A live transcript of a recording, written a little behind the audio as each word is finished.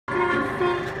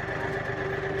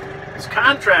This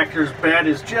contractor's bed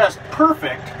is just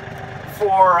perfect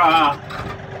for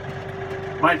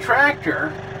my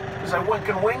tractor, because I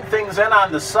can wing things in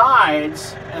on the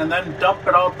sides and then dump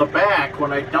it out the back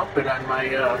when I dump it on my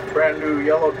brand new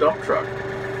yellow dump truck.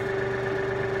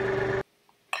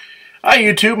 Hi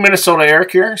YouTube,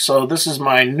 MinnesotaEric here. So this is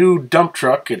my new dump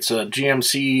truck. It's a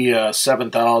GMC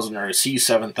 7000 or a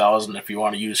C7000 if you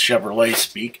want to use Chevrolet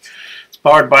speak. It's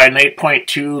powered by an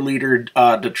 8.2 liter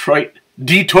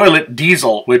D-toilet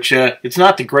diesel, which it's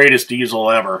not the greatest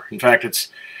diesel ever. In fact, it's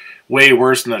way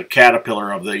worse than the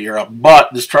Caterpillar of the era.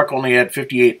 But this truck only had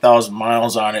 58,000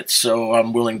 miles on it, so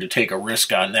I'm willing to take a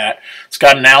risk on that. It's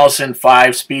got an Allison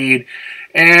 5-speed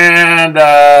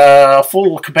and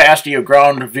full capacity of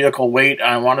ground vehicle weight,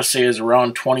 I want to say, is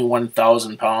around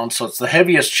 21,000 pounds. So it's the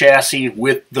heaviest chassis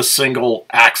with the single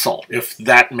axle, if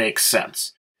that makes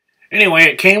sense. Anyway,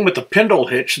 it came with a Pindle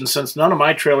hitch, and since none of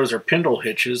my trailers are Pindle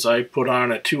hitches, I put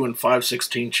on a 2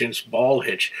 5/16 inch ball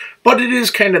hitch. But it is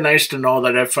kind of nice to know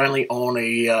that I finally own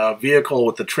a vehicle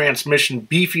with the transmission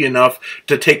beefy enough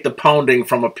to take the pounding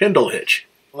from a Pindle hitch.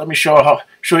 Let me show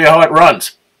you how it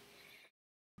runs.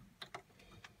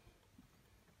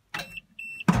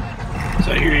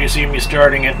 So here you see me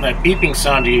starting it, and that beeping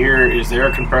sound you hear is the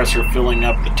air compressor filling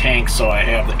up the tank, so I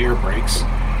have the air brakes.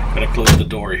 Gotta close the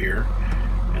door here.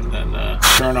 And then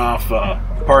turn off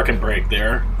park and brake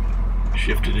there.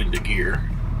 Shift it into gear.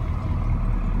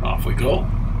 Off we go.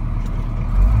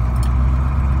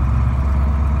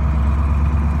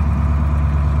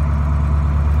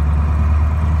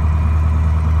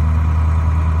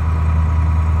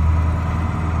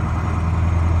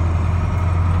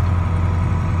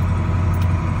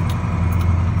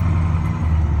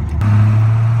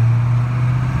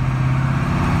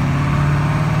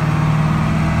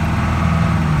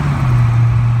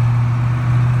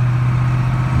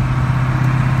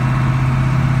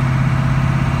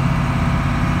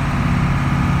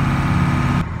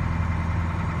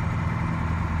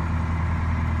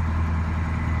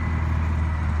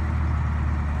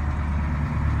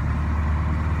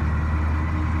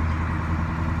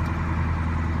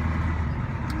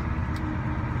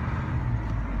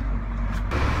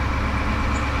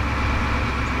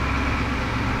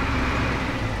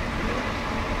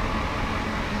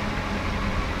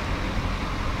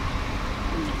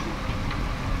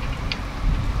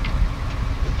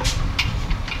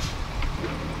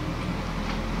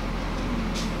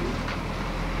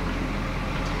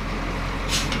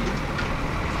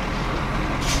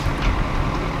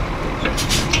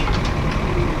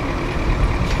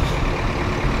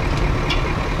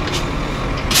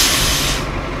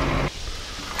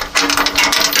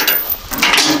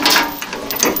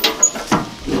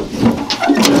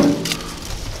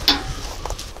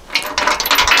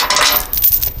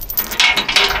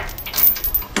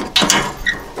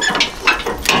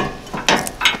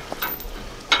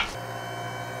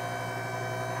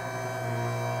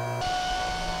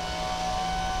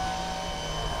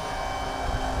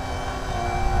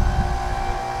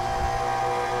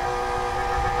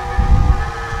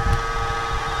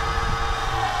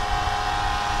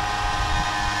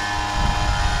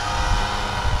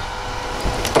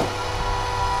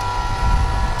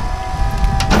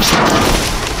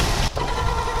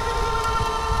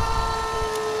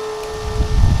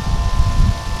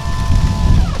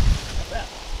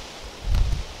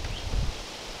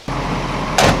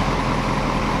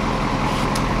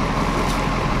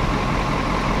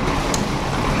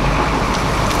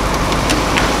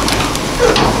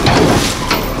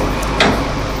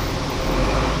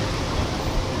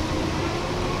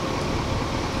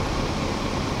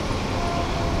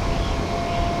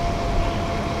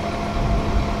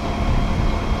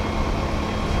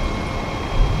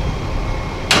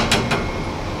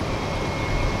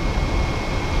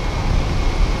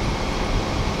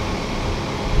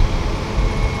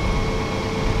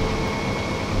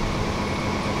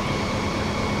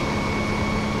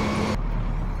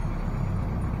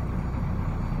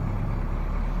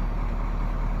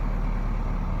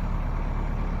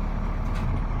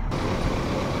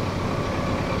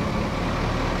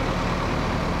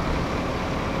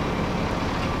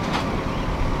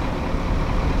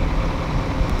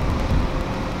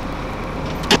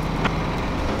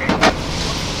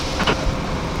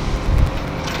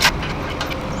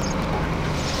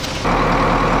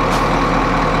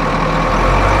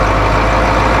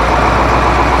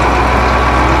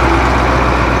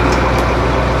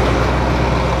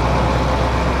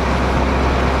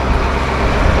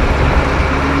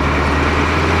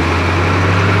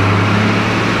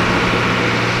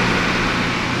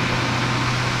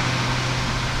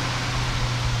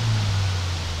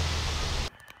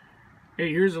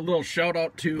 Hey, here's a little shout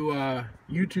out to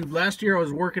YouTube. Last year I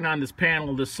was working on this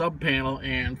panel, this sub panel,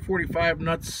 and 45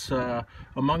 Nuts,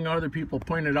 among other people,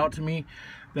 pointed out to me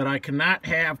that I cannot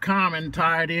have common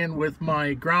tied in with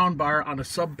my ground bar on a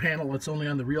sub panel. It's only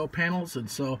on the real panels, and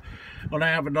so when I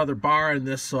have another bar in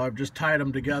this, so I've just tied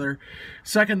them together.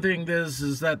 Second thing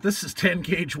is that this is 10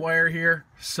 gauge wire here,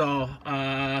 so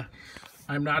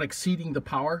I'm not exceeding the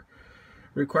power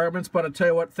requirements. But I tell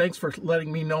you what, thanks for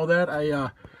letting me know that.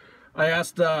 I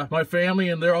asked my family,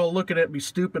 and they're all looking at me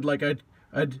stupid, like I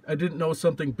didn't know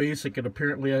something basic, and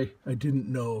apparently I didn't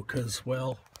know, because,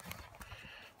 well,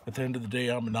 at the end of the day,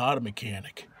 I'm not a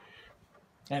mechanic.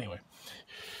 Anyway,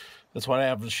 that's what I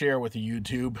have to share with you,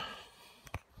 YouTube.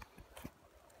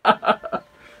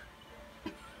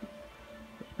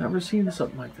 Never seen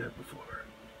something like that before.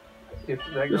 If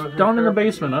that Just goes down in the there,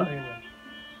 basement, huh?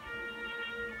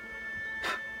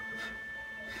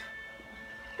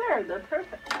 There, they're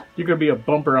perfect. You're gonna be a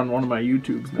bumper on one of my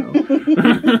YouTubes now.